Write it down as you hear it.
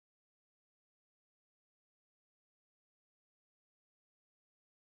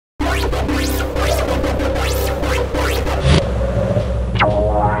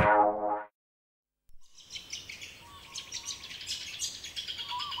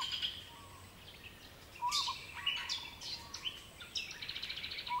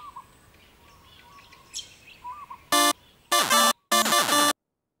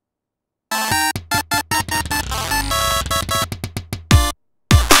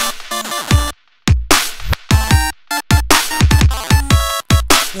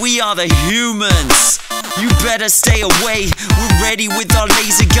We are the humans. You better stay away. We're ready with our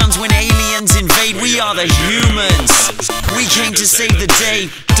laser guns when aliens invade. We are the humans. We came to save the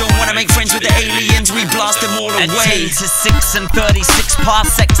day. Don't wanna make friends with the aliens, we blast them all away. At 10 to 6 and 36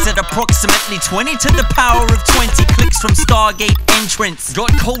 parsecs at approximately 20 to the power of 20 clicks from Stargate entrance. Got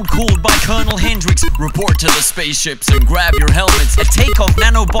cold called by Colonel Hendricks. Report to the spaceships and grab your helmets. At takeoff,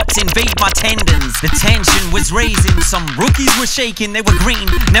 nanobots invade my tendons. The tension was raising, some rookies were shaking, they were green.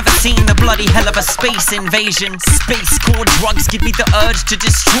 Never seen the bloody hell of a space invasion. Space core drugs give me the urge to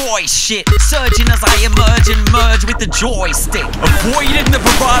destroy shit. Surging as I emerge and merge with the joystick. Avoiding the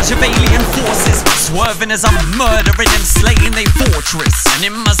barrage of alien forces, swerving as I'm murdering and slaying their fortress. And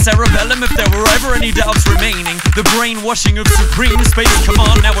in my cerebellum, if there were ever any doubts remaining, the brainwashing of Supreme Space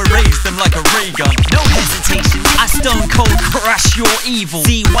Command now erased them like a ray gun. No hesitation, I stone cold crush your evil.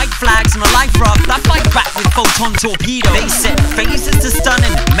 See white flags on a life raft, I fight back with photon torpedoes. They set phases to stun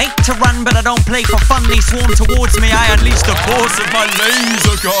and make to run, but I don't play for fun. They swarm towards me, I unleash the force of my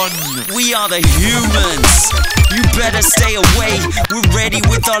laser gun. We are the humans. You better stay away. We're ready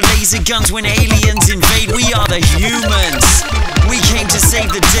with our laser guns when aliens invade. We are the humans. We came to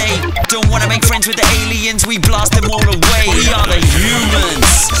save the day. Don't wanna make friends with the aliens, we blast them all away. We are the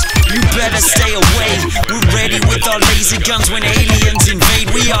humans. You better stay away. We're ready with our laser guns when aliens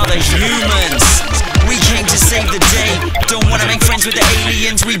invade. We are the humans. We came to save the day. Don't wanna make friends with the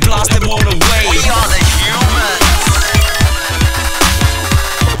aliens, we blast them all away. We are the humans.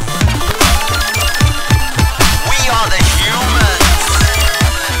 We are the humans.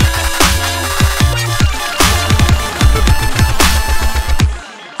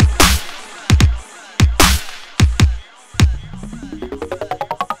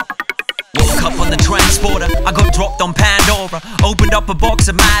 Woke up on the transporter, I got dropped on Pandora. Opened up a box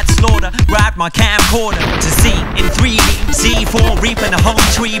of mad slaughter, grabbed my camcorder to see in 3D, C4 reaping a home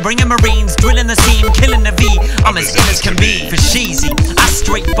tree, bringing Marines, drilling the seam, killing the V. I'm as ill as can be for Sheezy. I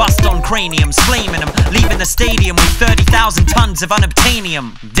straight bust on craniums, flaming them, leaving the stadium with 30,000 tons of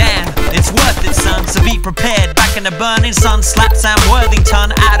unobtainium. Damn, it's worth it, son, so be prepared. Back in the burning sun, slap Sam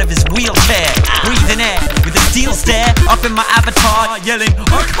Worthington out of his wheelchair. Breathing air with a steel stare, up in my avatar, yelling,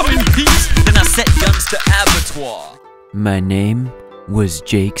 I come in peace. Then I set guns to abattoir. My name was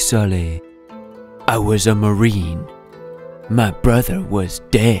Jake Sully. I was a Marine. My brother was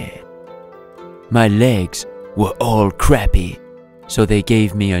dead. My legs were all crappy, so they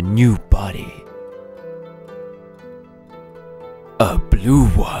gave me a new body. A blue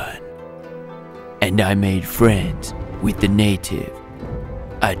one. And I made friends with the native.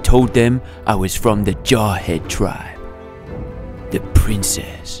 I told them I was from the Jawhead tribe. The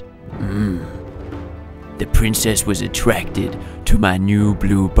princess. The princess was attracted to my new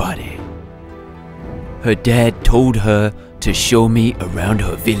blue body. Her dad told her to show me around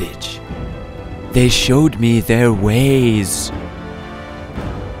her village. They showed me their ways.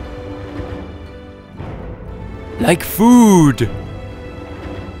 Like food.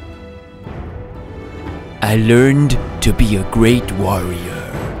 I learned to be a great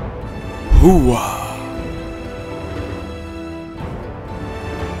warrior. Hooah!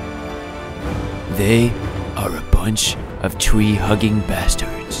 They are a bunch of tree-hugging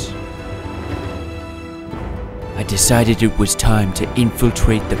bastards. I decided it was time to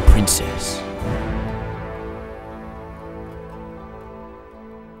infiltrate the princess.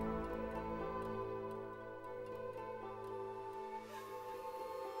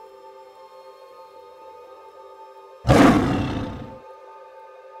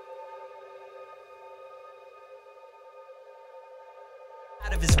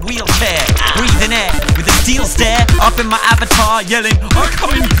 Out of his wheelchair, breathing air with a steel stare, up in my avatar, yelling, I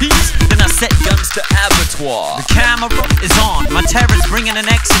come in peace. Then I set guns to abattoir. The camera is on, my terror's bringing an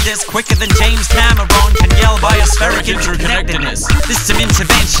exodus quicker than James Cameron can yell biospheric interconnectedness. This some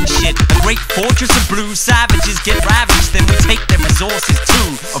intervention shit. A great fortress of blue savages get ravaged, then we take their resources too.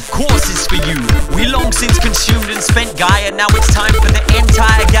 Of course it's for you. We long since consumed and spent Gaia. Now it's time for the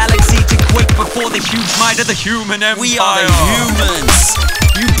entire galaxy to quake before the huge might of the human empire. We are the humans.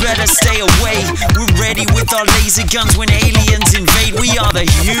 You better stay away. We're ready with our laser guns when aliens invade. We are the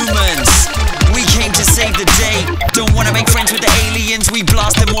humans. We came to save the day. Don't wanna make friends with the aliens, we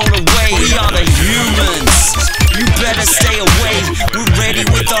blast them all away. We are the humans. You better stay away. We're ready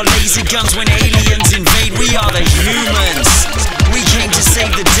with our laser guns when aliens invade. We are the humans. We came to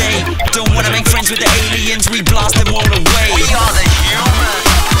save the day. Don't wanna make friends with the aliens, we blast them